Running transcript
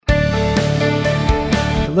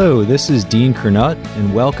Hello, this is Dean Kernut,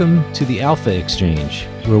 and welcome to the Alpha Exchange,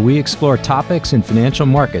 where we explore topics in financial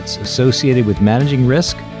markets associated with managing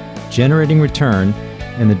risk, generating return,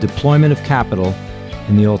 and the deployment of capital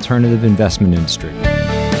in the alternative investment industry.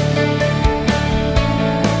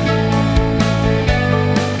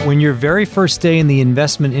 When your very first day in the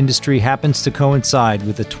investment industry happens to coincide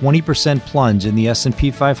with a 20% plunge in the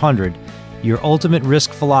S&P 500, your ultimate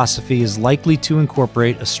risk philosophy is likely to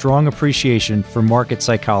incorporate a strong appreciation for market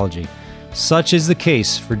psychology. Such is the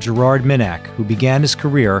case for Gerard Minack, who began his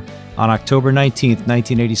career on October 19,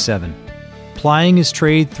 1987. Plying his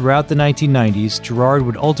trade throughout the 1990s, Gerard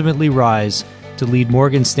would ultimately rise to lead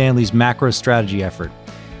Morgan Stanley's macro strategy effort.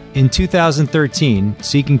 In 2013,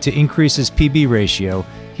 seeking to increase his PB ratio,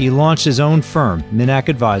 he launched his own firm, Minack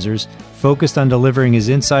Advisors, focused on delivering his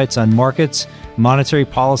insights on markets, monetary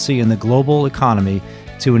policy, and the global economy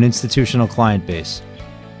to an institutional client base.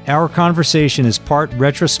 Our conversation is part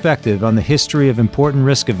retrospective on the history of important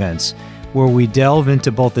risk events, where we delve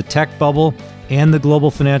into both the tech bubble and the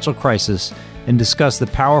global financial crisis and discuss the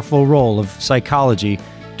powerful role of psychology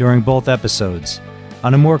during both episodes.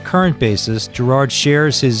 On a more current basis, Gerard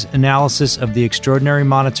shares his analysis of the extraordinary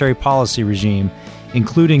monetary policy regime,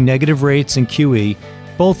 including negative rates and QE,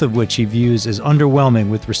 both of which he views as underwhelming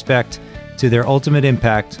with respect to their ultimate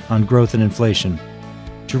impact on growth and inflation.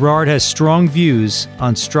 Gerard has strong views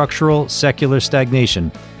on structural secular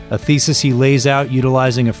stagnation, a thesis he lays out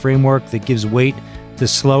utilizing a framework that gives weight to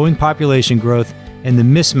slowing population growth and the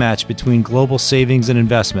mismatch between global savings and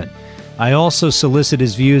investment. I also solicit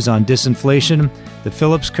his views on disinflation, the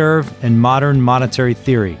Phillips curve, and modern monetary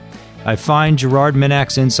theory. I find Gerard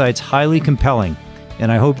Minack's insights highly compelling,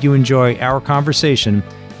 and I hope you enjoy our conversation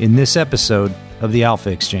in this episode of the Alpha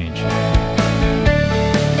Exchange.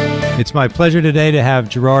 It's my pleasure today to have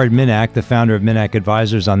Gerard Minack, the founder of Minack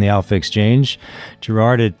Advisors, on the Alpha Exchange.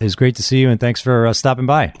 Gerard, it is great to see you, and thanks for stopping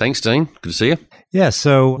by. Thanks, Dean. Good to see you. Yeah,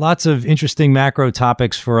 so lots of interesting macro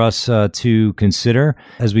topics for us to consider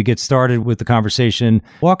as we get started with the conversation.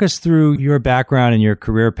 Walk us through your background and your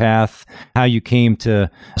career path, how you came to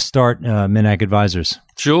start Minack Advisors.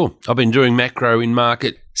 Sure. I've been doing macro in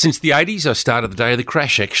market since the 80s. I started the day of the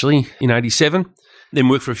crash, actually, in 87. Then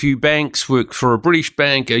worked for a few banks, worked for a British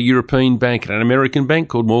bank, a European bank, and an American bank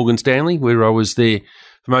called Morgan Stanley, where I was there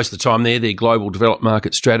for most of the time their global developed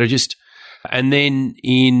market strategist. And then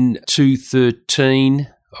in 2013,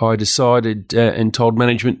 I decided and told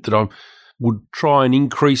management that I would try and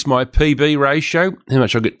increase my PB ratio, how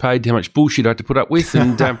much I get paid, how much bullshit I had to put up with,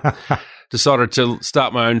 and decided to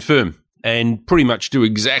start my own firm and pretty much do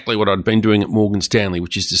exactly what I'd been doing at Morgan Stanley,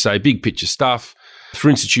 which is to say big picture stuff for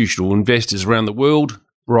institutional investors around the world,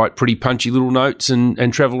 write pretty punchy little notes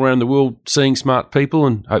and travel around the world seeing smart people,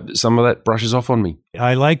 and hope that some of that brushes off on me.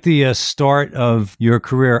 I like the start of your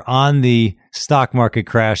career on the stock market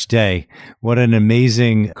crash day. What an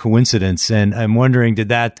amazing coincidence. And I'm wondering, did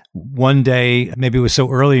that one day, maybe it was so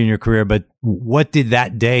early in your career, but what did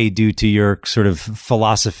that day do to your sort of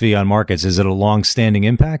philosophy on markets? Is it a long-standing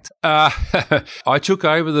impact? I took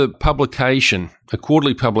over the publication, a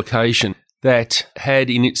quarterly publication, that had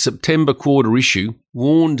in its September quarter issue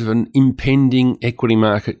warned of an impending equity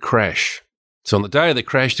market crash. So on the day of the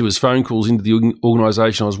crash, there was phone calls into the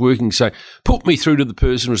organisation I was working, so put me through to the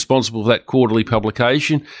person responsible for that quarterly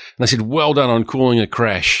publication. And they said, well done on calling a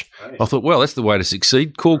crash. Right. I thought, well, that's the way to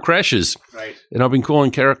succeed. Call crashes. Right. And I've been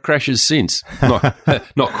calling crashes since.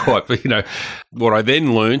 Not quite, but, what I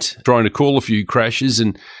then learnt, trying to call a few crashes,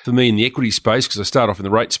 and for me in the equity space, because I start off in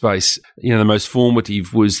the rate space, the most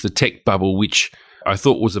formative was the tech bubble, which I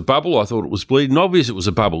thought was a bubble. I thought it was bleeding obvious it was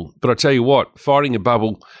a bubble. But I tell you what, fighting a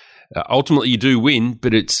bubble, ultimately you do win,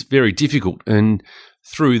 but it's very difficult. And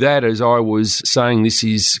through that, as I was saying, this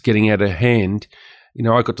is getting out of hand,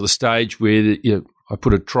 I got to the stage where I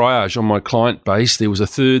put a triage on my client base. There was a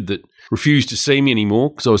third that refused to see me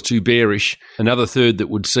anymore because I was too bearish. Another third that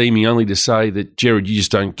would see me only to say that, Gerard, you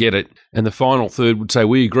just don't get it. And the final third would say,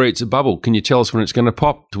 we agree it's a bubble. Can you tell us when it's going to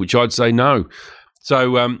pop? To which I'd say no.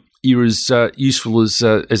 So you're as useful as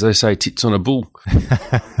they say, tits on a bull,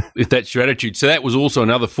 if that's your attitude. So that was also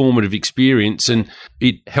another formative experience, and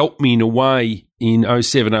it helped me in a way in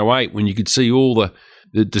 07, 08 when you could see all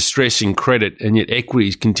the distress in credit, and yet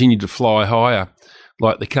equities continued to fly higher,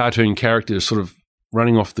 like the cartoon character sort of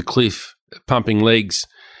running off the cliff, pumping legs.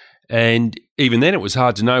 And even then it was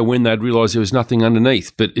hard to know when they'd realise there was nothing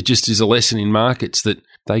underneath. But it just is a lesson in markets that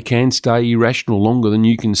they can stay irrational longer than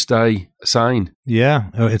you can stay sane. Yeah,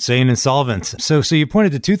 it's sane and solvent. So you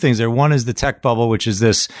pointed to two things there. One is the tech bubble, which is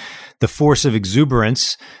the force of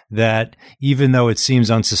exuberance that even though it seems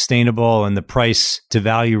unsustainable and the price to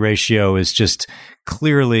value ratio is just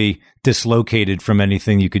clearly dislocated from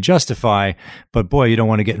anything you could justify. But boy, you don't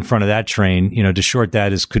want to get in front of that train. To short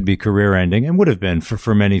that could be career ending, and would have been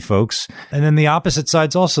for many folks. And then the opposite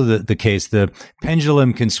side's also the case. The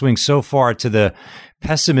pendulum can swing so far to the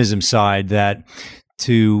pessimism side that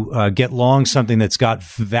to get long something that's got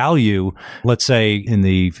value, let's say in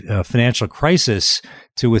the financial crisis,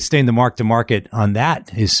 to withstand the mark-to-market on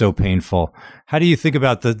that is so painful. How do you think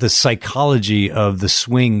about the psychology of the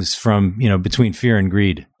swings from, between fear and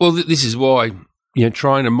greed? Well, this is why,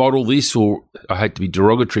 trying to model this, or I hate to be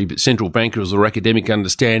derogatory, but central bankers or academic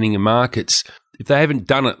understanding of markets, if they haven't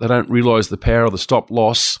done it, they don't realise the power of the stop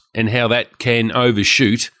loss and how that can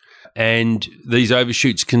overshoot. And these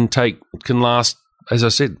overshoots can last, as I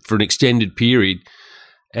said, for an extended period.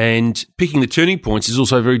 And picking the turning points is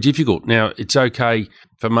also very difficult. Now, it's okay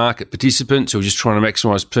for market participants who are just trying to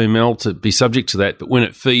maximise PML to be subject to that, but when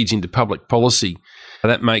it feeds into public policy,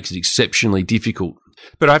 that makes it exceptionally difficult.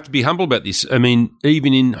 But I have to be humble about this. I mean,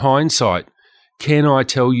 even in hindsight, can I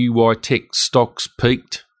tell you why tech stocks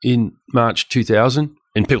peaked in March 2000?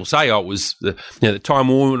 And people say, it was the Time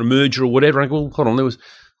Warner merger or whatever. And I go, well, hold on,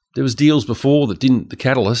 there was deals before that didn't, the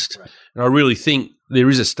catalyst. Right. And I really think there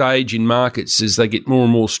is a stage in markets as they get more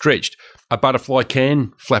and more stretched. A butterfly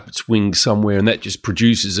can flap its wings somewhere and that just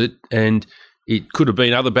produces it. And it could have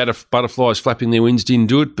been other butterflies flapping their wings didn't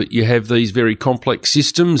do it, but you have these very complex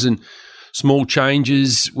systems and small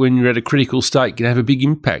changes when you're at a critical state can have a big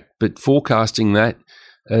impact. But forecasting that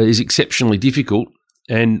is exceptionally difficult.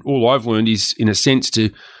 And all I've learned is, in a sense,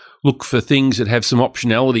 to look for things that have some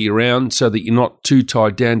optionality around so that you're not too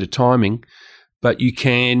tied down to timing, but you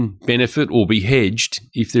can benefit or be hedged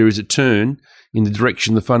if there is a turn in the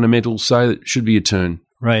direction the fundamentals say that it should be a turn.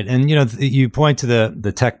 Right. And, you point to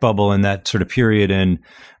the tech bubble and that sort of period in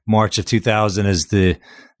March of 2000 as the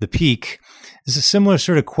peak. It's a similar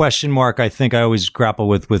sort of question mark I think I always grapple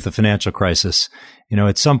with the financial crisis.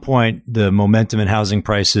 At some point, the momentum in housing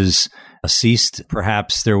prices ceased.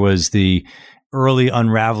 Perhaps there was the early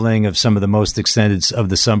unraveling of some of the most extended of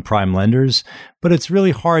the subprime lenders, but it's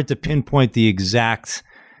really hard to pinpoint the exact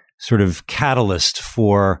sort of catalyst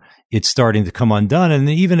for it starting to come undone. And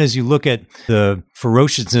even as you look at the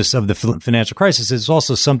ferociousness of the financial crisis, it's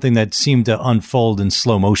also something that seemed to unfold in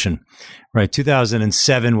slow motion, right?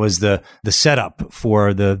 2007 was the setup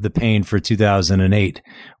for the pain for 2008.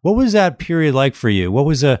 What was that period like for you? What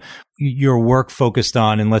was your work focused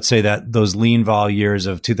on in, let's say, that those lean vol years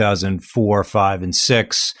of 2004, 5, and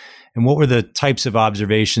 6? And what were the types of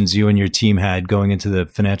observations you and your team had going into the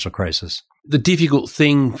financial crisis? The difficult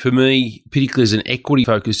thing for me, particularly as an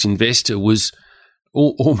equity-focused investor, was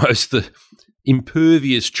almost the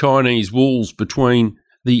impervious Chinese walls between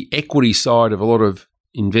the equity side of a lot of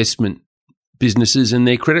investment businesses and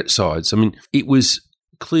their credit sides. I mean, it was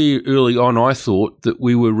clear early on, I thought, that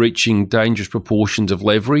we were reaching dangerous proportions of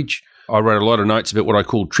leverage. I wrote a lot of notes about what I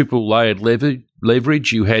call triple-layered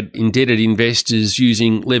leverage. You had indebted investors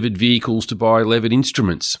using levered vehicles to buy levered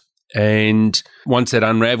instruments. And once that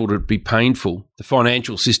unravelled, it'd be painful. The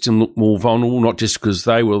financial system looked more vulnerable, not just because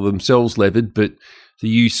they were themselves levered, but the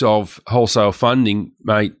use of wholesale funding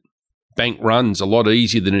made bank runs a lot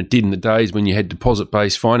easier than it did in the days when you had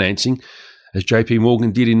deposit-based financing. As JP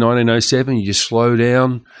Morgan did in 1907, you just slow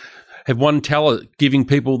down, have one teller giving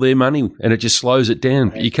people their money, and it just slows it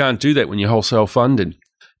down. Right. You can't do that when you're wholesale funded.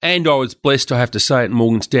 And I was blessed, I have to say, at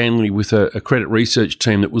Morgan Stanley with a credit research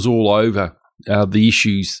team that was all over the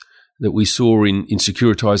issues that we saw in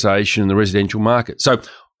securitisation in the residential market. So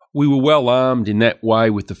we were well armed in that way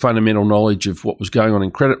with the fundamental knowledge of what was going on in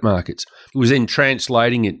credit markets. It was then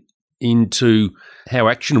translating it into how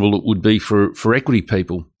actionable it would be for equity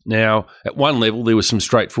people. Now, at one level, there were some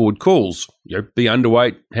straightforward calls. Be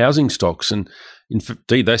underweight housing stocks. And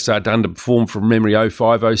indeed, they started to underperform from memory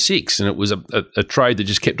 05, 06. And it was a trade that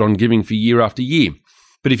just kept on giving for year after year.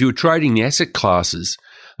 But if you were trading the asset classes,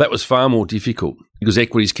 that was far more difficult because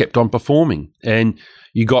equities kept on performing. And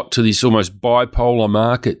you got to these almost bipolar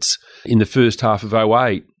markets in the first half of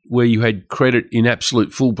 08 where you had credit in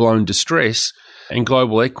absolute full-blown distress and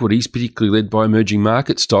global equities, particularly led by emerging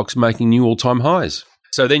market stocks, making new all-time highs.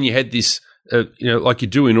 So then you had this, like you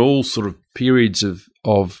do in all sort of periods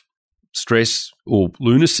of stress or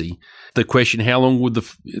lunacy, the question, how long would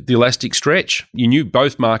the elastic stretch? You knew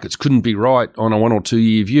both markets couldn't be right on a 1 or 2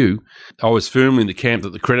 year view. I was firmly in the camp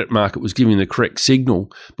that the credit market was giving the correct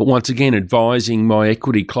signal, but once again advising my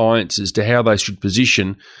equity clients as to how they should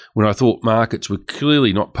position when I thought markets were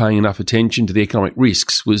clearly not paying enough attention to the economic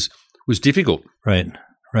risks was difficult. Right.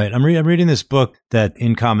 Right. I'm reading this book that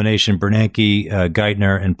in combination, Bernanke,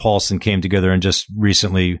 Geithner, and Paulson came together and just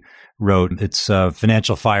recently wrote. It's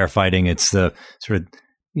financial firefighting. It's the sort of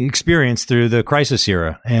experience through the crisis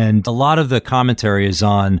era. And a lot of the commentary is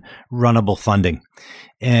on runnable funding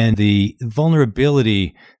and the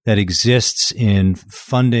vulnerability that exists in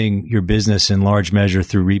funding your business in large measure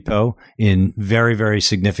through repo in very, very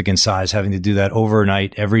significant size, having to do that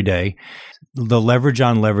overnight every day. The leverage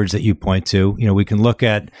on leverage that you point to, we can look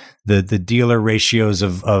at the dealer ratios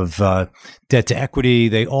of debt to equity.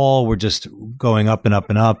 They all were just going up and up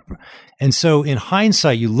and up. And so in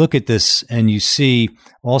hindsight, you look at this and you see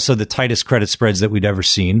also the tightest credit spreads that we'd ever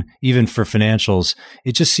seen, even for financials.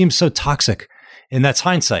 It just seems so toxic. And that's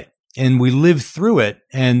hindsight. And we lived through it.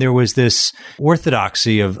 And there was this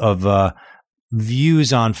orthodoxy of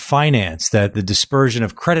views on finance, that the dispersion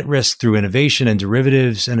of credit risk through innovation and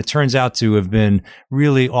derivatives. And it turns out to have been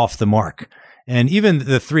really off the mark. And even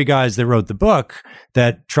the three guys that wrote the book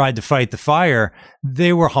that tried to fight the fire,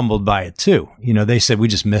 they were humbled by it too. They said, we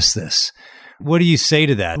just missed this. What do you say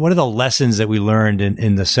to that? What are the lessons that we learned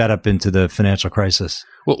in the setup into the financial crisis?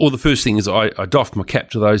 Well, the first thing is I doffed my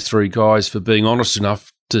cap to those three guys for being honest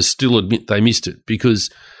enough to still admit they missed it,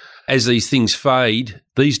 because as these things fade,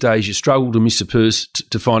 these days you struggle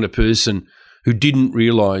to find a person who didn't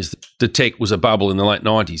realise that the tech was a bubble in the late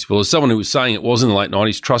 90s. Well, as someone who was saying it was in the late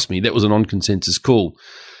 90s, trust me, that was a non-consensus call.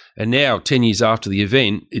 And now, 10 years after the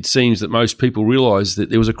event, it seems that most people realise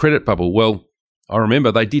that there was a credit bubble. Well, I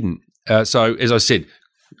remember they didn't. So, as I said,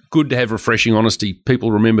 good to have refreshing honesty.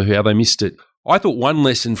 People remember how they missed it. I thought one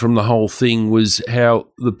lesson from the whole thing was how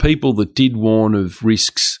the people that did warn of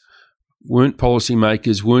risks weren't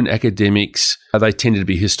policymakers, weren't academics. They tended to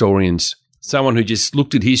be historians. Someone who just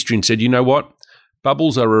looked at history and said, you know what?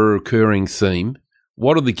 Bubbles are a recurring theme.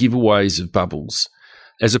 What are the giveaways of bubbles?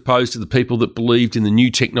 As opposed to the people that believed in the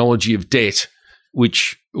new technology of debt,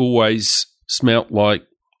 which always smelt like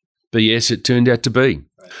BS it turned out to be.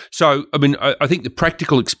 So, I think the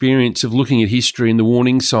practical experience of looking at history and the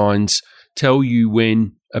warning signs tell you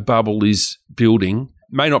when a bubble is building.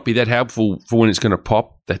 May not be that helpful for when it's going to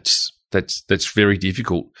pop. That's very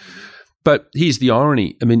difficult. But here's the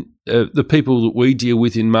irony. The people that we deal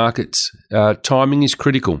with in markets, timing is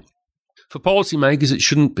critical. For policymakers, it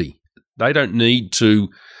shouldn't be. They don't need to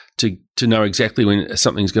know exactly when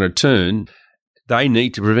something's going to turn. They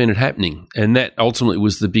need to prevent it happening. And that ultimately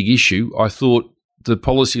was the big issue. I thought the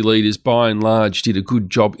policy leaders, by and large, did a good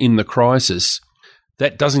job in the crisis.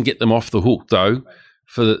 That doesn't get them off the hook, though,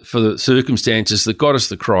 for the circumstances that got us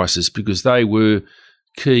the crisis, because they were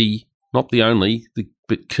key, not the only,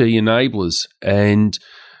 but key enablers. And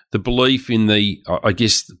the belief in the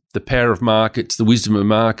power of markets, the wisdom of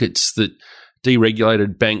markets, that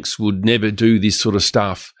deregulated banks would never do this sort of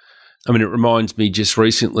stuff. It reminds me just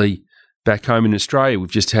recently back home in Australia,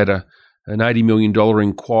 we've just had an $80 million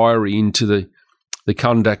inquiry into the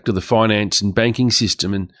conduct of the finance and banking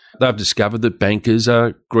system, and they've discovered that bankers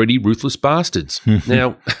are greedy, ruthless bastards.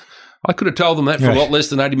 Now, I could have told them that for a lot less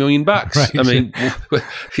than $80 million. Right.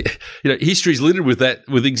 History's littered with that,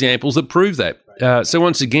 with examples that prove that. So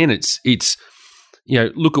once again, it's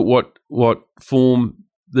look at what form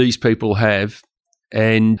these people have,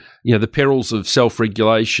 and the perils of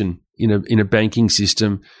self-regulation in a banking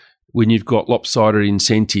system. When you've got lopsided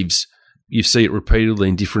incentives, you see it repeatedly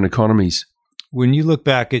in different economies. When you look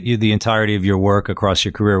back at the entirety of your work across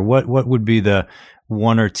your career, what would be the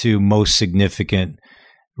one or two most significant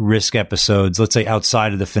risk episodes, let's say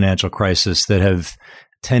outside of the financial crisis, that have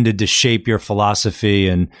tended to shape your philosophy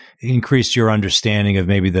and increase your understanding of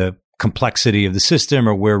maybe the complexity of the system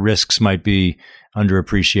or where risks might be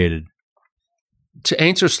underappreciated? To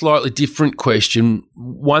answer a slightly different question,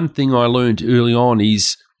 one thing I learned early on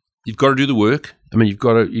is you've got to do the work. You've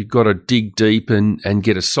got to dig deep and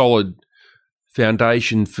get a solid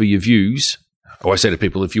foundation for your views. I say to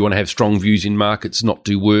people, if you want to have strong views in markets, not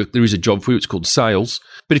do work, there is a job for you. It's called sales.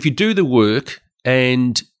 But if you do the work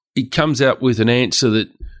and it comes out with an answer that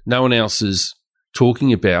no one else is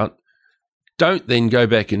talking about, don't then go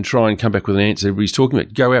back and try and come back with an answer everybody's talking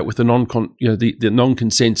about. Go out with the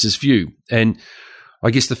non-consensus view. And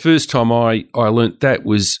I guess the first time I learnt that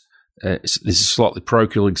was, this is a slightly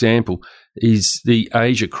parochial example, is the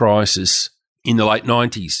Asia crisis in the late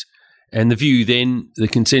 90s. And the view then, the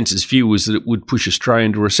consensus view, was that it would push Australia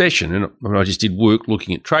into recession. And I just did work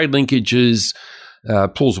looking at trade linkages,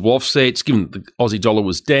 plausible offsets, given that the Aussie dollar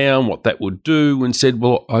was down, what that would do, and said,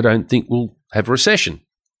 well, I don't think we'll have a recession.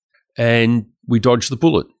 And we dodged the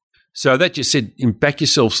bullet. So that just said, back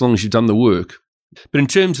yourself as long as you've done the work. But in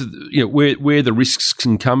terms of where the risks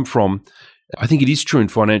can come from, I think it is true in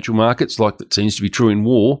financial markets, like it seems to be true in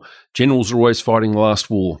war. Generals are always fighting the last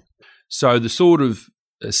war. So the sort of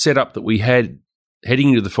setup that we had heading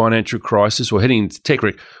into the financial crisis or heading into tech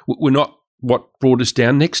wreck, we're not what brought us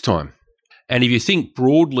down next time. And if you think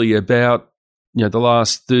broadly about the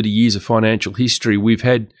last 30 years of financial history, we've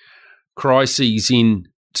had crises in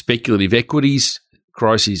speculative equities,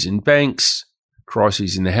 crises in banks,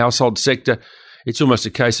 crises in the household sector. It's almost a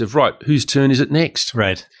case of, right, whose turn is it next?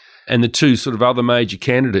 Right. And the two sort of other major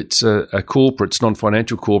candidates are corporates,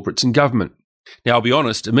 non-financial corporates, and government. Now, I'll be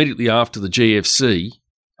honest, immediately after the GFC,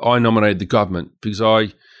 I nominated the government because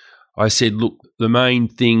I said, look, the main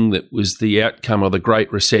thing that was the outcome of the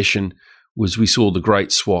Great Recession was we saw the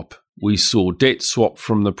Great Swap. We saw debt swap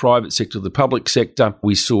from the private sector to the public sector.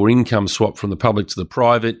 We saw income swap from the public to the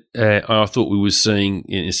private. I thought we were seeing,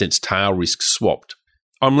 in a sense, tail risk swapped.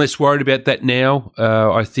 I'm less worried about that now.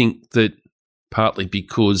 I think that partly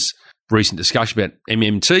because recent discussion about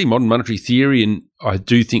MMT, modern monetary theory, and I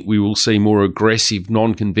do think we will see more aggressive,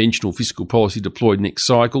 non-conventional fiscal policy deployed next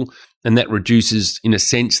cycle, and that reduces, in a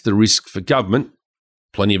sense, the risk for government.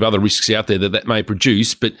 Plenty of other risks out there that may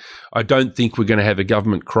produce, but I don't think we're going to have a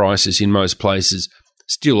government crisis in most places.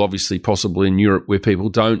 Still, obviously, possible in Europe where people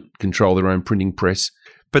don't control their own printing press.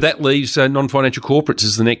 But that leaves non-financial corporates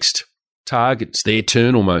as the next target. It's their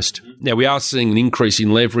turn almost. Now, we are seeing an increase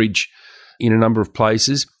in leverage in a number of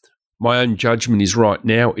places. My own judgment is right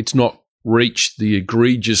now it's not reached the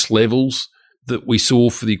egregious levels that we saw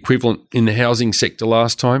for the equivalent in the housing sector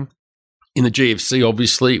last time. In the GFC,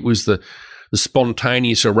 obviously, it was the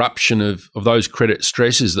spontaneous eruption of those credit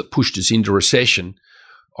stresses that pushed us into recession.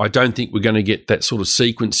 I don't think we're going to get that sort of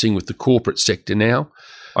sequencing with the corporate sector now.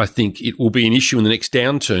 I think it will be an issue in the next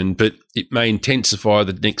downturn, but it may intensify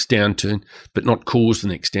the next downturn, but not cause the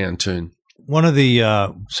next downturn. One of the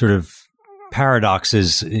sort of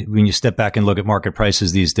paradoxes when you step back and look at market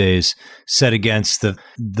prices these days set against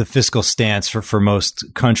the fiscal stance for most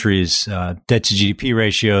countries, debt to GDP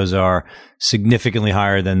ratios are significantly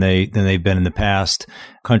higher than they've been in the past.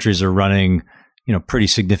 Countries are running, pretty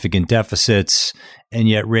significant deficits, and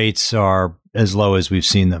yet rates are as low as we've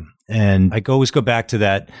seen them. And I always go back to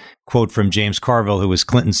that quote from James Carville, who was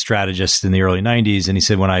Clinton's strategist in the early 90s. And he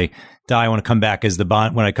said, when I die, I want to come back as the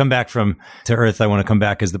bond. When I come back to Earth, I want to come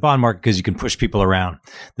back as the bond market because you can push people around.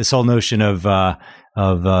 This whole notion of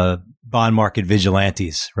bond market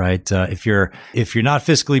vigilantes, right? If you're not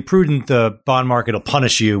fiscally prudent, the bond market will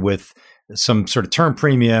punish you with some sort of term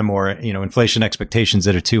premium or, inflation expectations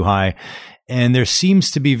that are too high. And there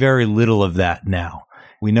seems to be very little of that now.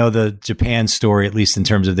 We know the Japan story, at least in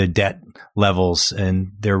terms of their debt levels,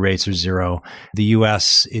 and their rates are zero. The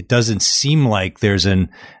U.S., it doesn't seem like there's a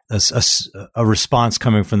response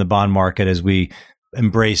coming from the bond market as we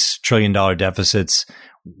embrace trillion-dollar deficits.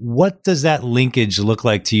 What does that linkage look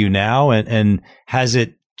like to you now? And has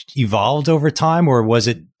it evolved over time, or was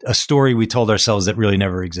it a story we told ourselves that really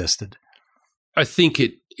never existed? I think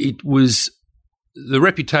it was the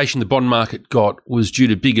reputation the bond market got was due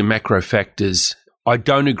to bigger macro factors. I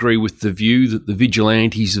don't agree with the view that the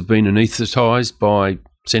vigilantes have been anaesthetised by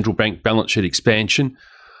central bank balance sheet expansion.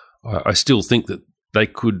 I still think that they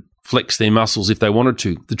could flex their muscles if they wanted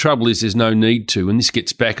to. The trouble is there's no need to, and this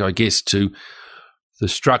gets back, I guess, to the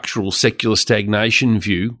structural secular stagnation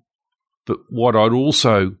view. But what I'd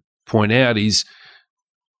also point out is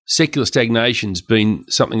secular stagnation's been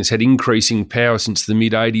something that's had increasing power since the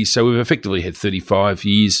mid-'80s, so we've effectively had 35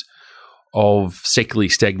 years of secularly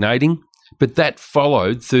stagnating. But that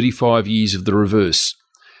followed 35 years of the reverse.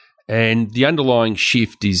 And the underlying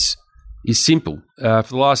shift is simple. For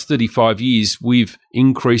the last 35 years, we've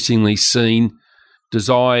increasingly seen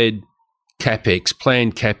desired CapEx,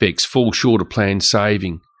 planned CapEx, fall short of planned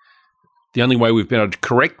saving. The only way we've been able to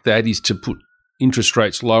correct that is to put interest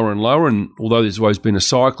rates lower and lower. And although there's always been a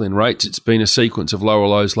cycle in rates, it's been a sequence of lower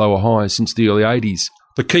lows, lower highs since the early 80s.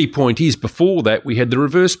 The key point is before that, we had the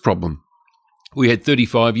reverse problem. We had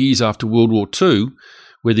 35 years after World War II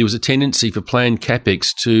where there was a tendency for planned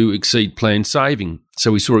CapEx to exceed planned saving.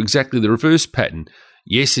 So we saw exactly the reverse pattern.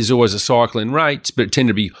 Yes, there's always a cycle in rates, but it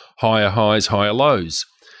tended to be higher highs, higher lows.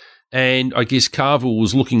 And I guess Carville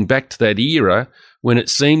was looking back to that era when it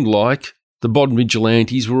seemed like the bond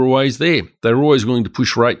vigilantes were always there. They were always willing to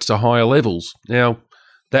push rates to higher levels. Now,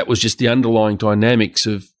 that was just the underlying dynamics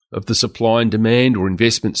of the supply and demand or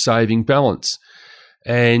investment saving balance.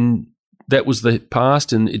 And that was the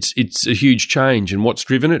past, and it's a huge change. And what's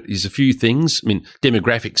driven it is a few things. I mean,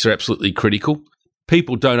 demographics are absolutely critical.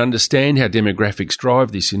 People don't understand how demographics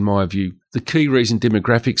drive this, in my view. The key reason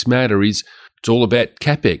demographics matter is it's all about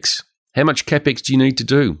CapEx. How much CapEx do you need to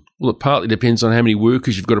do? Well, it partly depends on how many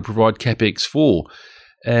workers you've got to provide CapEx for.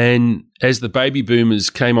 And as the baby boomers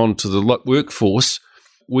came onto the workforce,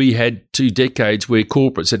 we had 2 decades where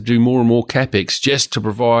corporates had to do more and more CapEx just to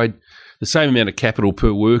provide the same amount of capital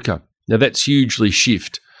per worker. Now, that's hugely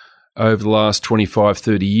shifted over the last 25,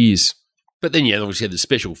 30 years. But then you obviously had the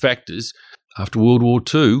special factors. After World War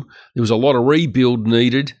II, there was a lot of rebuild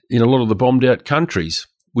needed in a lot of the bombed-out countries,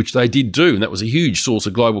 which they did do, and that was a huge source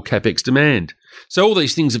of global CapEx demand. So all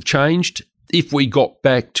these things have changed. If we got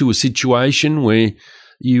back to a situation where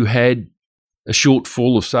you had a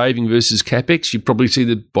shortfall of saving versus CapEx, you'd probably see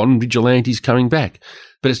the bond vigilantes coming back.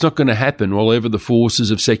 But it's not going to happen while ever the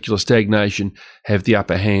forces of secular stagnation have the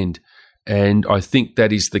upper hand. And I think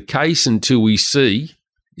that is the case until we see,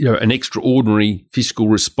 an extraordinary fiscal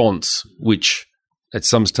response, which at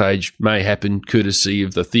some stage may happen courtesy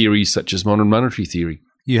of the theories such as modern monetary theory.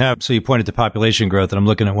 So you pointed to population growth, and I'm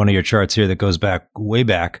looking at one of your charts here that goes back, way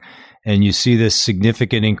back, and you see this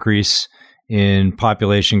significant increase in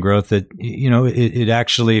population growth that, it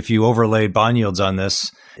actually, if you overlay bond yields on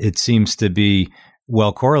this, it seems to be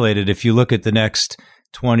well correlated. If you look at the next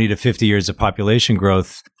 20 to 50 years of population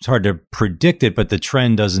growth, it's hard to predict it, but the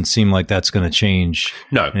trend doesn't seem like that's going to change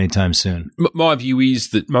anytime soon. My view is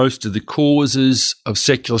that most of the causes of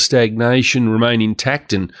secular stagnation remain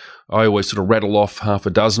intact, and I always sort of rattle off half a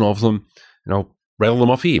dozen of them, and I'll rattle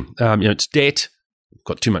them off here. It's debt, we've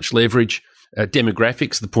got too much leverage,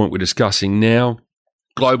 demographics, the point we're discussing now,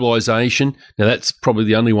 globalisation, now that's probably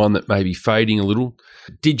the only one that may be fading a little,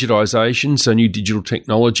 digitisation, so new digital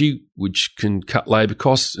technology, which can cut labour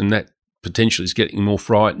costs, and that potentially is getting more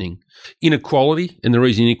frightening. Inequality, and the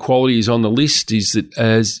reason inequality is on the list is that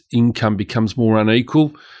as income becomes more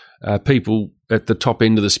unequal, people at the top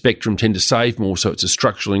end of the spectrum tend to save more, so it's a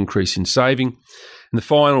structural increase in saving. And the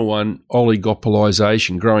final one,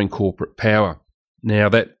 oligopolisation, growing corporate power. Now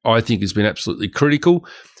that I think has been absolutely critical,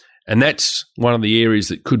 and that's one of the areas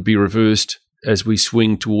that could be reversed as we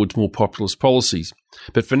swing towards more populist policies.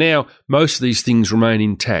 But for now, most of these things remain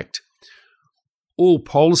intact. All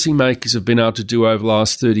policymakers have been able to do over the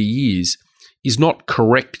last 30 years is not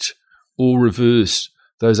correct or reverse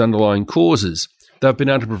those underlying causes. They've been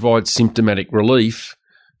able to provide symptomatic relief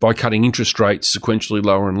by cutting interest rates sequentially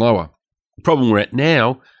lower and lower. The problem we're at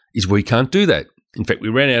now is we can't do that. In fact, we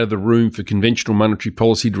ran out of the room for conventional monetary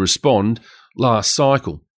policy to respond last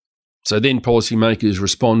cycle. So then policymakers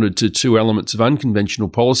responded to 2 elements of unconventional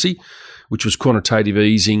policy, which was quantitative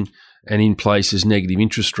easing and in places negative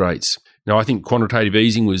interest rates. Now, I think quantitative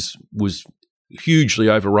easing was hugely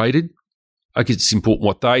overrated. I guess it's important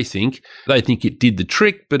what they think. They think it did the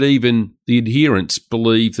trick, but even the adherents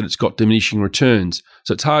believe that it's got diminishing returns.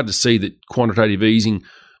 So it's hard to see that quantitative easing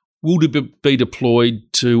will be deployed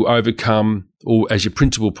to overcome or as your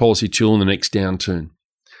principal policy tool in the next downturn.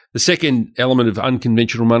 The second element of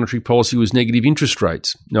unconventional monetary policy was negative interest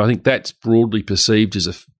rates. Now, I think that's broadly perceived as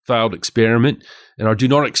a failed experiment, and I do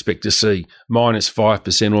not expect to see minus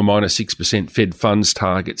 5% or minus 6% Fed funds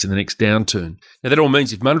targets in the next downturn. Now, that all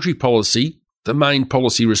means if monetary policy, the main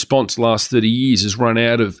policy response the last 30 years, has run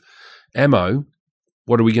out of ammo,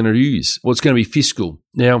 what are we going to use? Well, it's going to be fiscal.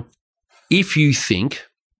 Now, if you think,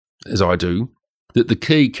 as I do, that the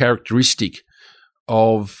key characteristic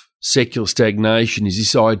of secular stagnation is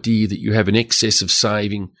this idea that you have an excess of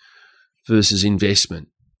saving versus investment,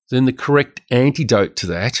 then the correct antidote to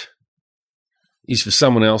that is for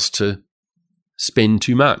someone else to spend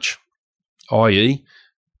too much, i.e.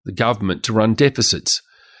 the government to run deficits.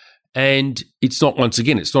 And it's not, once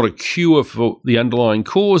again, it's not a cure for the underlying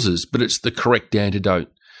causes, but it's the correct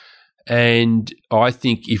antidote. And I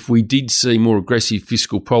think if we did see more aggressive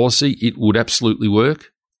fiscal policy, it would absolutely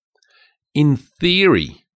work. In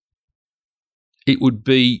theory, it would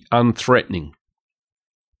be unthreatening.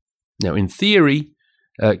 Now, in theory,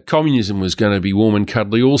 communism was going to be warm and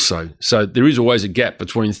cuddly also. So there is always a gap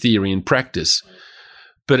between theory and practice.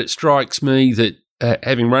 But it strikes me that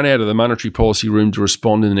having run out of the monetary policy room to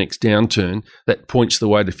respond in the next downturn, that points the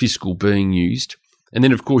way to fiscal being used. And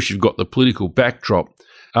then, of course, you've got the political backdrop.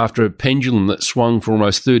 After a pendulum that swung for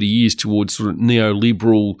almost 30 years towards sort of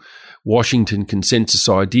neoliberal Washington consensus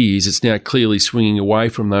ideas, it's now clearly swinging away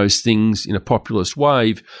from those things in a populist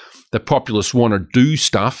wave. The populists want to do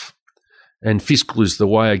stuff, and fiscal is the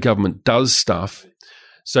way a government does stuff.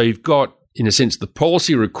 So you've got, in a sense, the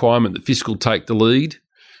policy requirement that fiscal take the lead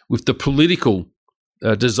with the political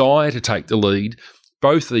desire to take the lead.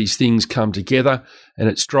 Both these things come together, and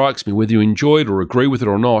it strikes me, whether you enjoy it or agree with it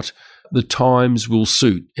or not, the times will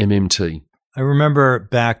suit MMT. I remember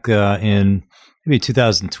back in maybe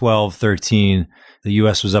 2012, 13, the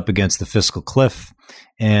U.S. was up against the fiscal cliff.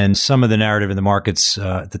 And some of the narrative in the markets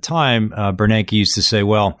at the time, Bernanke used to say,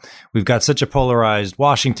 well, we've got such a polarized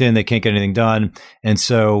Washington, they can't get anything done. And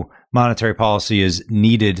so monetary policy is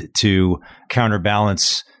needed to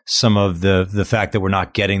counterbalance some of the fact that we're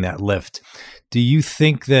not getting that lift. Do you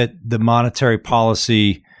think that the monetary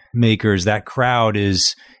policy makers, that crowd,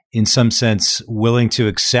 is in some sense willing to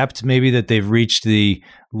accept maybe that they've reached the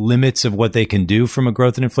limits of what they can do from a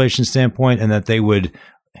growth and inflation standpoint, and that they would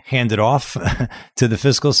hand it off to the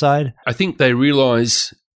fiscal side? I think they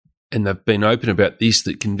realise, and they've been open about this,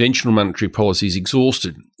 that conventional monetary policy is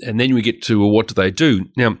exhausted. And then we get to, well, what do they do?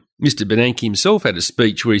 Now, Mr. Bernanke himself had a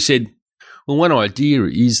speech where he said, well, one idea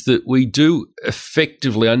is that we do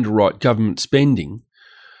effectively underwrite government spending,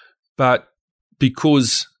 but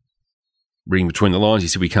because, reading between the lines, he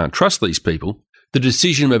said we can't trust these people, the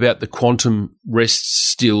decision about the quantum rests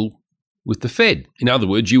still with the Fed. In other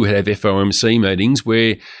words, you would have FOMC meetings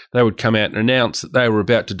where they would come out and announce that they were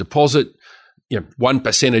about to deposit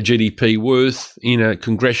 1% of GDP worth in a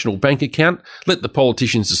congressional bank account, let the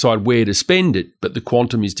politicians decide where to spend it, but the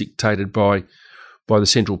quantum is dictated by the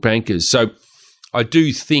central bankers. So I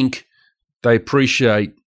do think they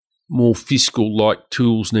appreciate more fiscal-like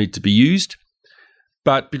tools need to be used,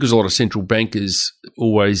 but because a lot of central bankers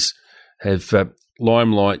always have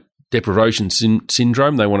limelight deprivation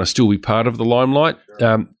syndrome, they want to still be part of the limelight.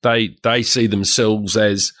 They see themselves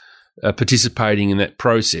as participating in that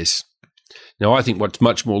process. Now, I think what's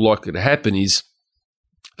much more likely to happen is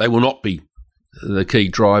they will not be the key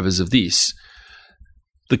drivers of this.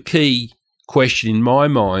 The key question in my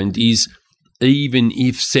mind is, even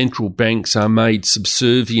if central banks are made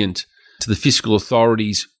subservient to the fiscal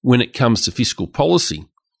authorities when it comes to fiscal policy,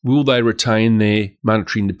 will they retain their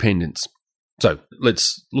monetary independence? So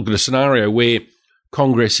let's look at a scenario where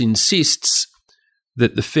Congress insists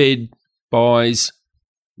that the Fed buys,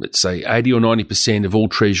 let's say, 80 or 90% of all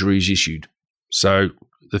treasuries issued. So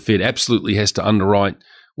the Fed absolutely has to underwrite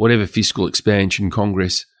whatever fiscal expansion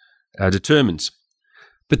Congress determines.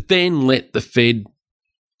 But then let the Fed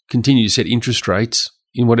continue to set interest rates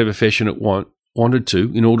in whatever fashion it wanted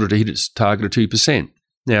to in order to hit its target of 2%.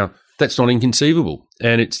 Now, that's not inconceivable.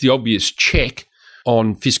 And it's the obvious check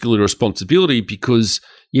on fiscal irresponsibility because,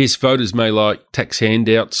 yes, voters may like tax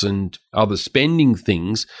handouts and other spending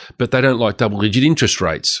things, but they don't like double-digit interest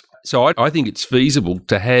rates. So I think it's feasible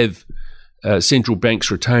to have central banks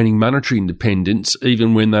retaining monetary independence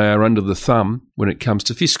even when they are under the thumb when it comes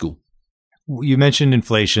to fiscal. You mentioned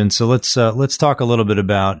inflation, so let's talk a little bit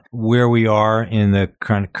about where we are in the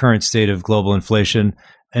current state of global inflation.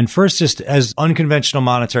 And first, just as unconventional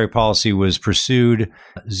monetary policy was pursued,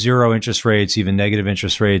 zero interest rates, even negative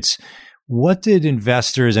interest rates, what did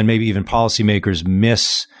investors and maybe even policymakers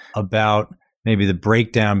miss about maybe the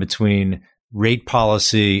breakdown between rate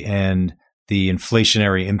policy and the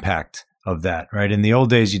inflationary impact of that, right? In the old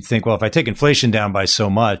days, you'd think, well, if I take inflation down by so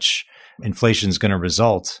much, inflation is going to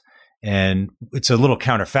result. And it's a little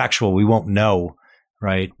counterfactual. We won't know,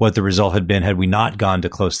 right, what the result had been had we not gone to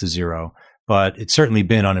close to zero. But it's certainly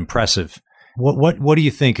been unimpressive. What do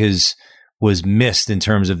you think was missed in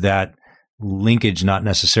terms of that linkage not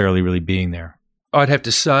necessarily really being there? I'd have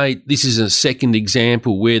to say this is a second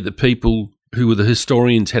example where the people who were the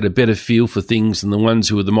historians had a better feel for things than the ones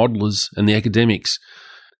who were the modelers and the academics.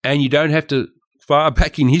 And you don't have to far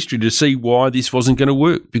back in history to see why this wasn't going to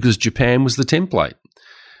work, because Japan was the template.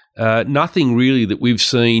 Nothing really that we've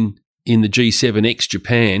seen in the G7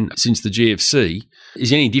 ex-Japan since the GFC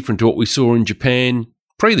is any different to what we saw in Japan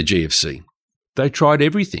pre the GFC. They tried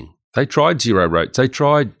everything. They tried zero rates. They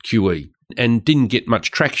tried QE and didn't get much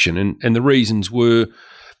traction. And the reasons were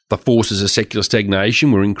the forces of secular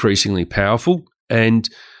stagnation were increasingly powerful. And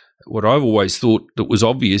what I've always thought that was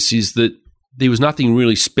obvious is that there was nothing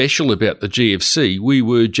really special about the GFC. We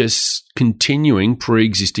were just continuing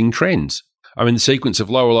pre-existing trends. I mean, the sequence of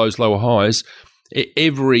lower lows, lower highs,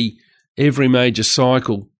 every major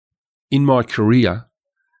cycle in my career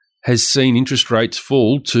has seen interest rates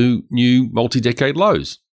fall to new multi-decade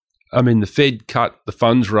lows. I mean, the Fed cut the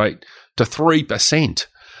funds rate to 3%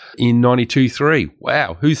 in 92-3.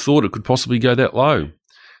 Wow, who thought it could possibly go that low?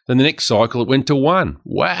 Then the next cycle, it went to 1.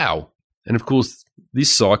 Wow. And of course,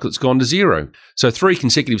 this cycle, it's gone to 0. So 3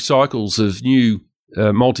 consecutive cycles of new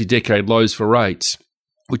multi-decade lows for rates,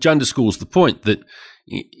 which underscores the point that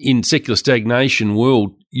in secular stagnation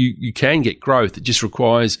world, you can get growth. It just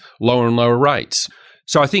requires lower and lower rates.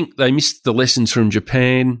 So I think they missed the lessons from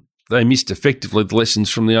Japan. They missed effectively the lessons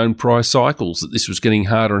from their own prior cycles, that this was getting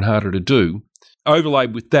harder and harder to do.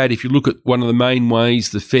 Overlaid with that, if you look at one of the main ways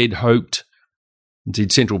the Fed hoped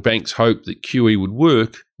Indeed, central banks hope that QE would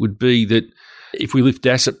work would be that if we lift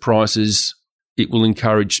asset prices, it will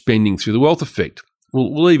encourage spending through the wealth effect.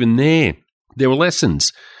 Well, even there were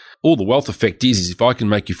lessons. All the wealth effect is if I can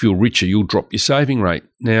make you feel richer, you'll drop your saving rate.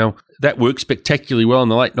 Now, that worked spectacularly well in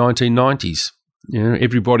the late 1990s.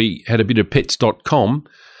 Everybody had a bit of pets.com.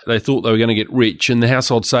 They thought they were going to get rich, and the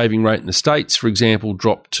household saving rate in the States, for example,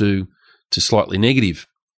 dropped to slightly negative.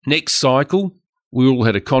 Next cycle, we all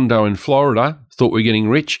had a condo in Florida, thought we were getting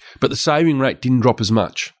rich, but the saving rate didn't drop as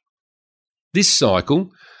much. This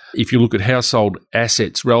cycle, if you look at household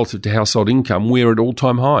assets relative to household income, we're at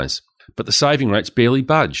all-time highs, but the saving rate's barely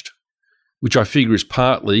budged, which I figure is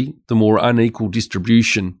partly the more unequal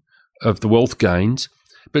distribution of the wealth gains,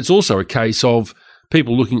 but it's also a case of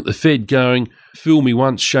people looking at the Fed going, fool me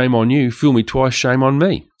once, shame on you, fool me twice, shame on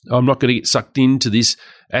me. I'm not going to get sucked into this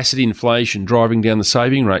asset inflation driving down the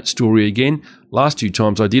saving rate story again. Last 2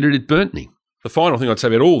 times I did it, it burnt me. The final thing I'd say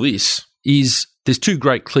about all this is there's 2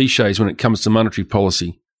 great cliches when it comes to monetary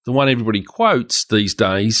policy. The one everybody quotes these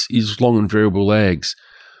days is long and variable lags.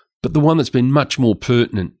 But the one that's been much more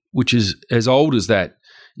pertinent, which is as old as that,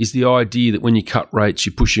 is the idea that when you cut rates,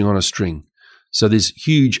 you're pushing on a string. So there's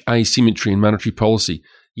huge asymmetry in monetary policy.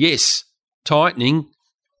 Yes, tightening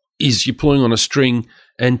is you're pulling on a string,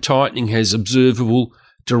 and tightening has observable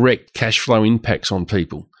direct cash flow impacts on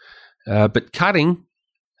people. But cutting,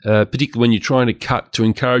 particularly when you're trying to cut to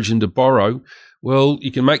encourage them to borrow, well,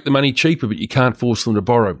 you can make the money cheaper, but you can't force them to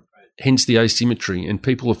borrow. Hence the asymmetry, and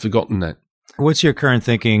people have forgotten that. What's your current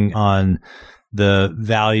thinking on the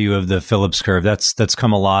value of the Phillips curve? That's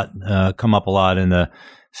come up a lot in the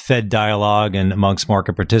Fed dialogue and amongst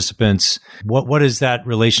market participants. What has that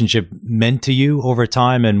relationship meant to you over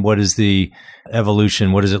time, and what is the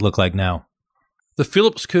evolution? What does it look like now? The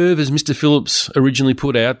Phillips curve, as Mr. Phillips originally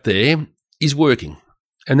put out there, is working.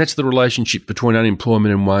 And that's the relationship between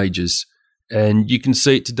unemployment and wages. And you can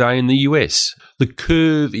see it today in the US. The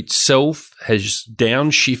curve itself has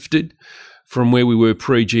downshifted from where we were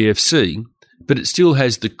pre-GFC, but it still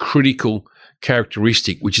has the critical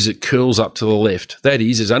characteristic, which is it curls up to the left. That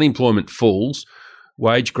is, as unemployment falls,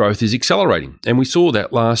 wage growth is accelerating. And we saw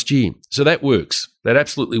that last year. So that works. That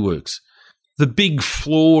absolutely works. The big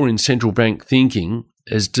flaw in central bank thinking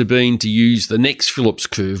has been to use the next Phillips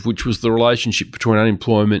curve, which was the relationship between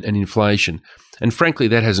unemployment and inflation. And frankly,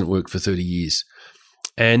 that hasn't worked for 30 years.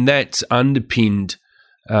 And that's underpinned,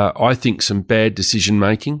 I think, some bad decision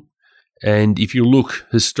making. And if you look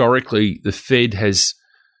historically, the Fed has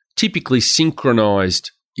typically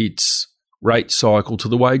synchronized its rate cycle to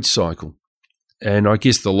the wage cycle. And I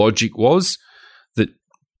guess the logic was that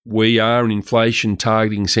we are an inflation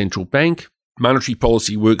targeting central bank. Monetary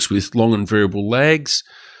policy works with long and variable lags.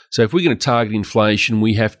 So if we're going to target inflation,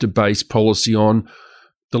 we have to base policy on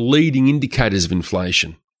the leading indicators of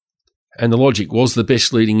inflation. And the logic was the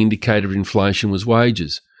best leading indicator of inflation was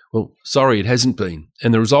wages. Well, sorry, it hasn't been.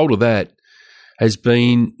 And the result of that has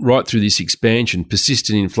been, right through this expansion,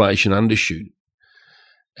 persistent inflation undershoot.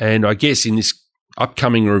 And I guess in this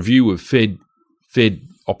upcoming review of Fed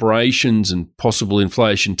operations and possible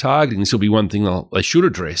inflation targeting, this will be one thing they should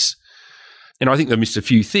address. And I think they've missed a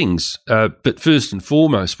few things. But first and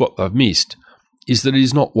foremost, what they've missed is that it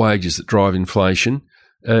is not wages that drive inflation.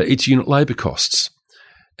 It's unit labour costs.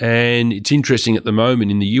 And it's interesting at the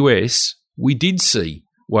moment in the US, we did see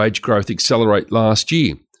wage growth accelerate last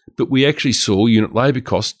year, but we actually saw unit labour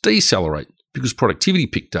costs decelerate because productivity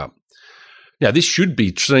picked up. Now, this should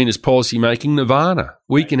be seen as policy-making nirvana.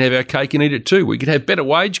 We can have our cake and eat it too. We can have better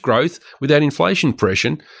wage growth without inflation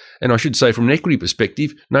pressure, and I should say from an equity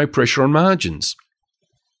perspective, no pressure on margins.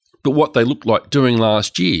 But what they looked like doing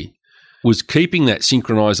last year was keeping that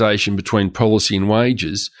synchronisation between policy and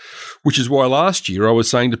wages, which is why last year I was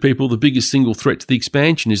saying to people the biggest single threat to the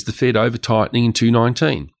expansion is the Fed over-tightening in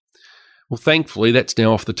 2019. Well, thankfully, that's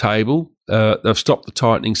now off the table. They've stopped the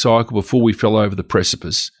tightening cycle before we fell over the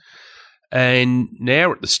precipice. And now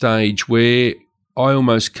we're at the stage where I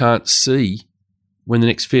almost can't see when the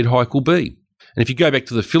next Fed hike will be. And if you go back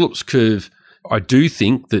to the Phillips curve, I do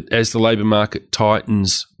think that as the labour market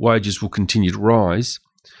tightens, wages will continue to rise.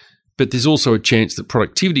 But there's also a chance that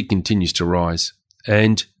productivity continues to rise.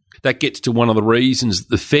 And that gets to one of the reasons that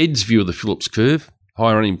the Fed's view of the Phillips curve,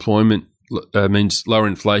 higher unemployment means lower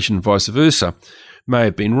inflation and vice versa, may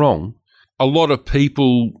have been wrong. A lot of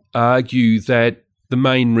people argue that the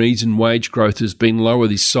main reason wage growth has been lower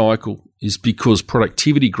this cycle is because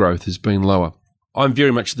productivity growth has been lower. I'm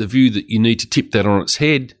very much of the view that you need to tip that on its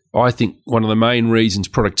head. I think one of the main reasons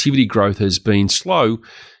productivity growth has been slow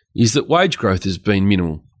is that wage growth has been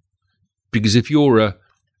minimal. Because if you're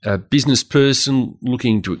a business person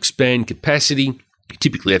looking to expand capacity, You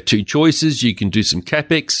typically have two choices. You can do some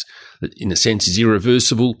CapEx that in a sense is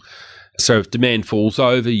irreversible. So if demand falls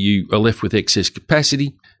over, you are left with excess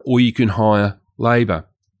capacity, or you can hire labour.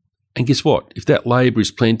 And guess what? If that labour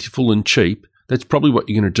is plentiful and cheap, that's probably what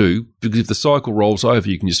you're going to do, because if the cycle rolls over,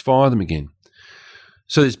 you can just fire them again.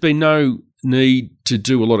 So there's been no need to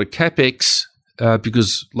do a lot of CapEx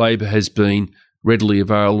because labour has been readily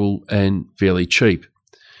available and fairly cheap.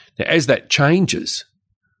 Now, as that changes,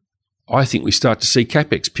 I think we start to see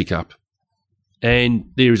CapEx pick up.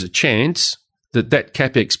 And there is a chance that that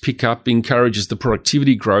CapEx pickup encourages the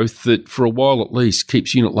productivity growth that, for a while at least,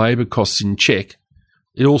 keeps unit labour costs in check.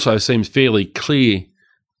 It also seems fairly clear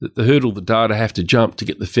that the hurdle the data have to jump to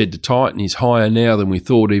get the Fed to tighten is higher now than we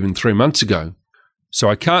thought even 3 months ago. So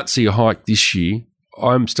I can't see a hike this year.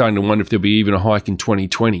 I'm starting to wonder if there'll be even a hike in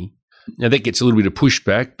 2020. Now, that gets a little bit of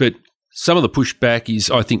pushback, but some of the pushback is,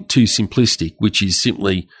 I think, too simplistic, which is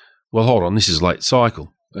simply, well, hold on, this is late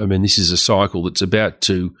cycle. I mean, this is a cycle that's about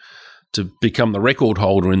to become the record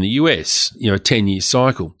holder in the US, a 10-year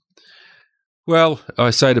cycle. Well,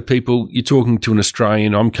 I say to people, you're talking to an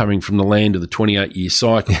Australian. I'm coming from the land of the 28-year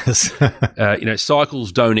cycle. Yes.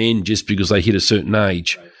 Cycles don't end just because they hit a certain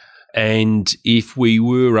age. And if we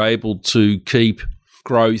were able to keep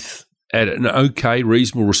growth at an okay,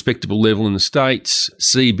 reasonable, respectable level in the States,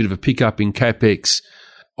 see a bit of a pickup in CapEx,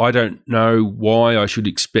 I don't know why I should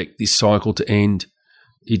expect this cycle to end.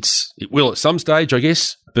 It will at some stage, I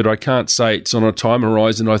guess, but I can't say it's on a time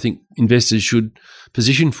horizon I think investors should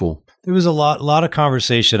position for. There was a lot of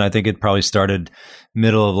conversation. I think it probably started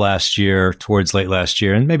middle of last year, towards late last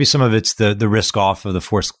year, and maybe some of it's the risk off of the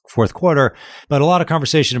fourth quarter, but a lot of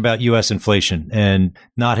conversation about U.S. inflation and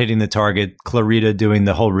not hitting the target. Clarita doing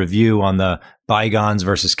the whole review on the bygones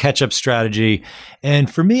versus catch-up strategy.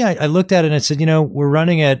 And for me, I looked at it and I said, we're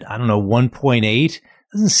running at, 1.8.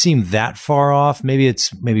 Doesn't seem that far off. Maybe it's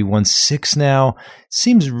 1.6 now.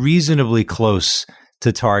 Seems reasonably close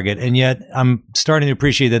to target. And yet I'm starting to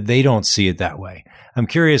appreciate that they don't see it that way. I'm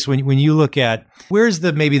curious, when you look at where's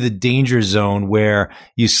maybe the danger zone where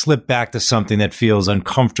you slip back to something that feels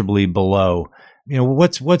uncomfortably below,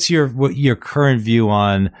 what's your current view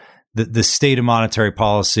on the state of monetary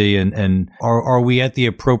policy and are we at the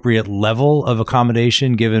appropriate level of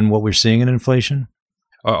accommodation given what we're seeing in inflation?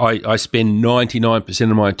 I spend 99%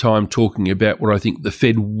 of my time talking about what I think the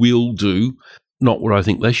Fed will do, not what I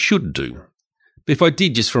think they should do. But if I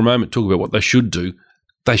did just for a moment talk about what they should do,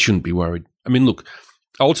 they shouldn't be worried. I mean, look,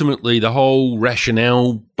 ultimately the whole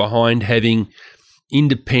rationale behind having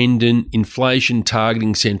independent inflation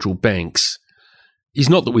targeting central banks is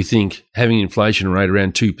not that we think having an inflation rate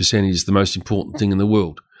around 2% is the most important thing in the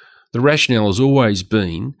world. The rationale has always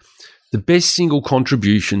been the best single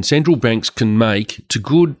contribution central banks can make to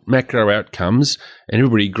good macro outcomes, and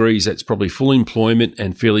everybody agrees that's probably full employment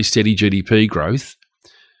and fairly steady GDP growth,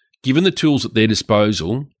 given the tools at their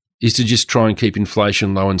disposal, is to just try and keep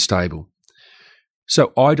inflation low and stable.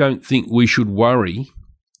 So I don't think we should worry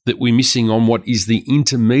that we're missing on what is the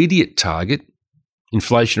intermediate target,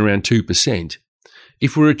 inflation around 2%,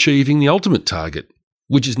 if we're achieving the ultimate target,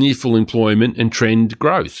 which is near full employment and trend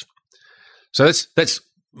growth. So that's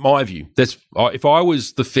my view. If I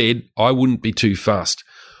was the Fed, I wouldn't be too fussed.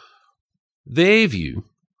 Their view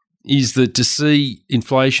is that to see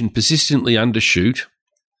inflation persistently undershoot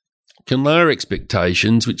can lower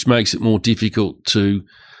expectations, which makes it more difficult to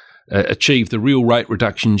achieve the real rate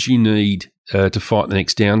reductions you need to fight the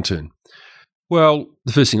next downturn. Well,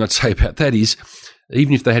 the first thing I'd say about that is,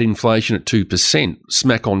 even if they had inflation at 2%,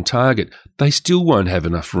 smack on target, they still won't have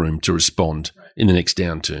enough room to respond in the next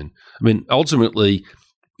downturn. I mean, ultimately,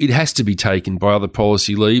 it has to be taken by other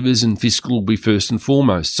policy levers, and fiscal will be first and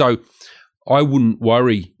foremost. So I wouldn't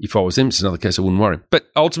worry if I was them. It's another case I wouldn't worry. But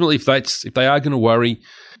ultimately, if they are going to worry,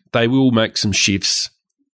 they will make some shifts.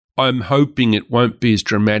 I'm hoping it won't be as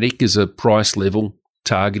dramatic as a price level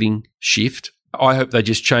targeting shift. I hope they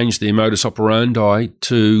just change their modus operandi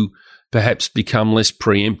to perhaps become less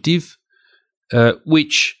preemptive,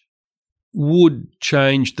 which would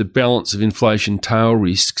change the balance of inflation tail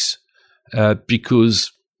risks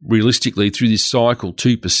because realistically through this cycle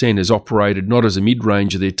 2% has operated not as a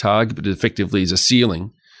mid-range of their target but effectively as a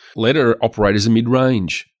ceiling. Let it operate as a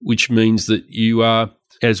mid-range, which means that you are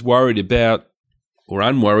as worried about or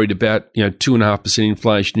unworried about 2.5%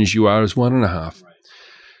 inflation as you are as 1.5%.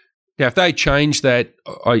 Now, if they change that,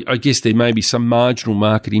 I guess there may be some marginal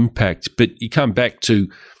market impact, but you come back to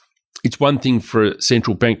it's one thing for a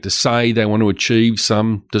central bank to say they want to achieve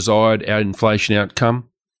some desired inflation outcome.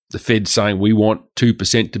 The Fed saying we want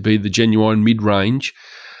 2% to be the genuine mid-range.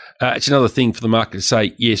 It's another thing for the market to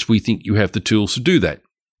say, yes, we think you have the tools to do that.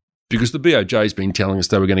 because the BOJ has been telling us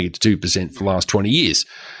they were going to get to 2% for the last 20 years.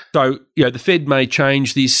 So, the Fed may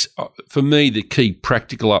change this. For me, the key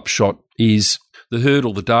practical upshot is the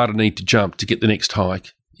hurdle the data need to jump to get the next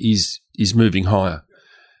hike is moving higher.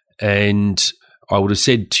 And I would have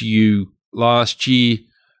said to you last year,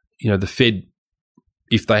 the Fed,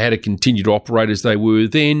 if they had to continue to operate as they were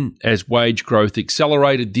then, as wage growth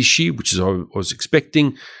accelerated this year, which is what I was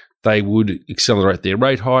expecting, they would accelerate their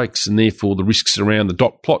rate hikes, and therefore the risks around the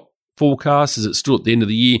dot plot forecast as it stood at the end of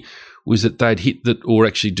the year was that they'd hit that or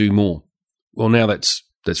actually do more. Well, now that's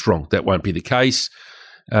wrong. That won't be the case.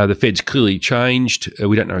 The Fed's clearly changed.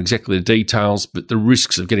 We don't know exactly the details, but the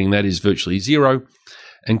risks of getting that is virtually zero.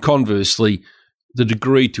 And conversely, the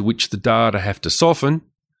degree to which the data have to soften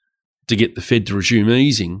to get the Fed to resume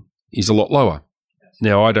easing is a lot lower.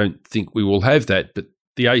 Now, I don't think we will have that, but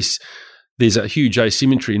there's a huge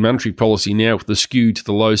asymmetry in monetary policy now with the skew to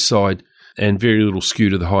the low side and very little skew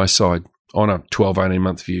to the high side on a 12,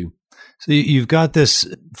 18-month view. So you've got this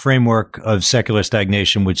framework of secular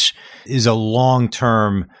stagnation, which is a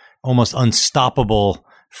long-term, almost unstoppable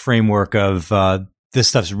framework of this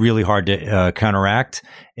stuff's really hard to counteract.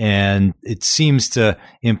 And it seems to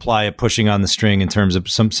imply a pushing on the string in terms of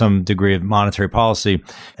some degree of monetary policy.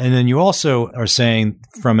 And then you also are saying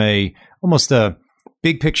from almost a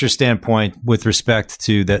big picture standpoint with respect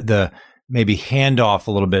to the maybe handoff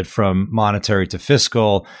a little bit from monetary to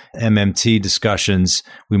fiscal, MMT discussions,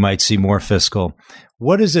 we might see more fiscal.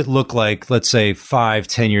 What does it look like, let's say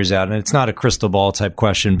 5-10 years out? And it's not a crystal ball type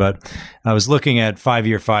question, but I was looking at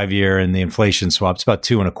 5-year and the inflation swap. It's about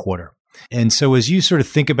 2.25. And so as you sort of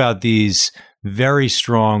think about these very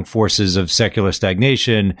strong forces of secular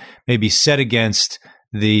stagnation, maybe set against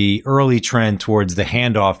the early trend towards the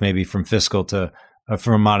handoff, maybe from fiscal to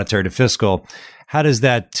from monetary to fiscal, how does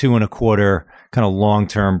that 2.25 kind of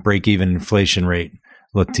long-term break-even inflation rate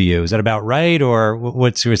look to you? Is that about right, or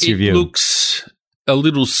what's your view? It looks a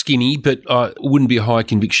little skinny, but it wouldn't be a high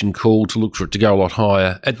conviction call to look for it to go a lot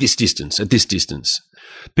higher at this distance,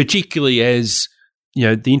 particularly as,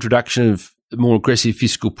 the introduction of more aggressive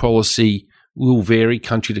fiscal policy will vary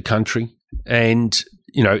country to country. And,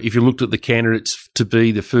 if you looked at the candidates to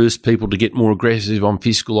be the first people to get more aggressive on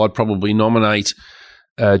fiscal, I'd probably nominate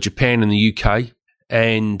Japan and the UK.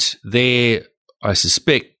 And I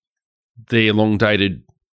suspect their long-dated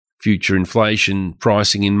future inflation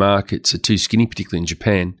pricing in markets are too skinny, particularly in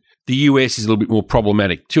Japan. The US is a little bit more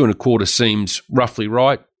problematic. 2.25 seems roughly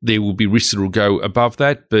right. There will be risks that will go above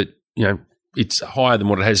that, but, it's higher than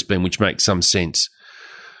what it has been, which makes some sense.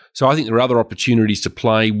 So I think there are other opportunities to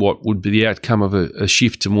play what would be the outcome of a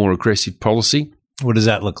shift to more aggressive policy. What does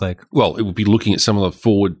that look like? Well, it would be looking at some of the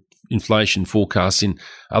forward inflation forecasts in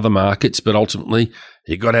other markets, but ultimately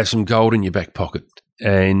you've got to have some gold in your back pocket.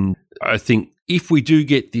 And I think if we do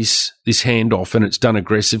get this handoff and it's done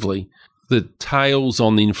aggressively, the tails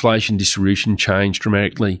on the inflation distribution change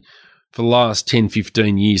dramatically. For the last 10,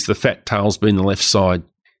 15 years, the fat tail's been the left side.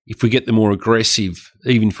 If we get the more aggressive,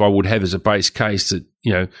 even if I would have as a base case that,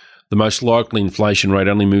 the most likely inflation rate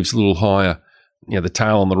only moves a little higher, the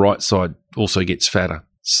tail on the right side also gets fatter.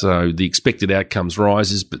 So the expected outcomes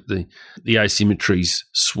rises, but the asymmetries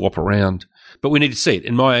swap around. But we need to see it.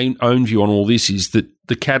 And my own view on all this is that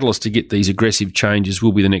the catalyst to get these aggressive changes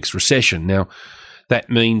will be the next recession. Now, that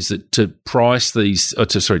means that to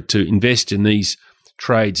invest in these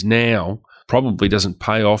trades now probably doesn't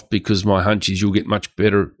pay off, because my hunch is you'll get much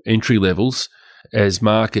better entry levels as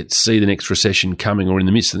markets see the next recession coming or in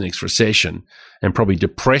the midst of the next recession, and probably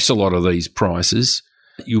depress a lot of these prices.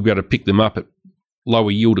 You'll be able to pick them up at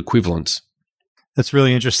lower yield equivalents. That's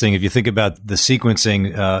really interesting. If you think about the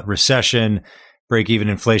sequencing, recession, break-even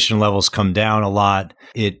inflation levels come down a lot.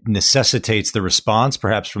 It necessitates the response,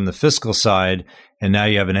 perhaps from the fiscal side, and now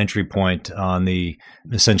you have an entry point on the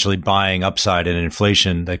essentially buying upside in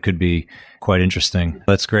inflation that could be quite interesting.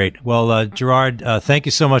 That's great. Well, Gerard, thank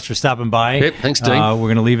you so much for stopping by. Yep, thanks, Dean. We're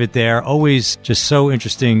going to leave it there. Always just so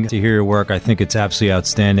interesting to hear your work. I think it's absolutely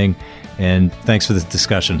outstanding, and thanks for the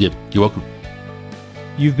discussion. Yep, you're welcome.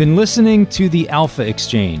 You've been listening to the Alpha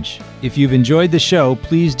Exchange. If you've enjoyed the show,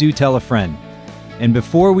 please do tell a friend. And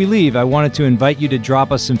before we leave, I wanted to invite you to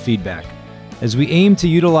drop us some feedback, as we aim to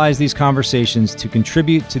utilize these conversations to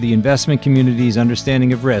contribute to the investment community's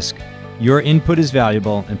understanding of risk. Your input is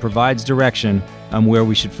valuable and provides direction on where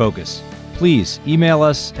we should focus. Please email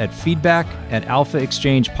us at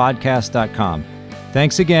feedback@alphaexchangepodcast.com.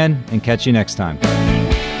 Thanks again, and catch you next time.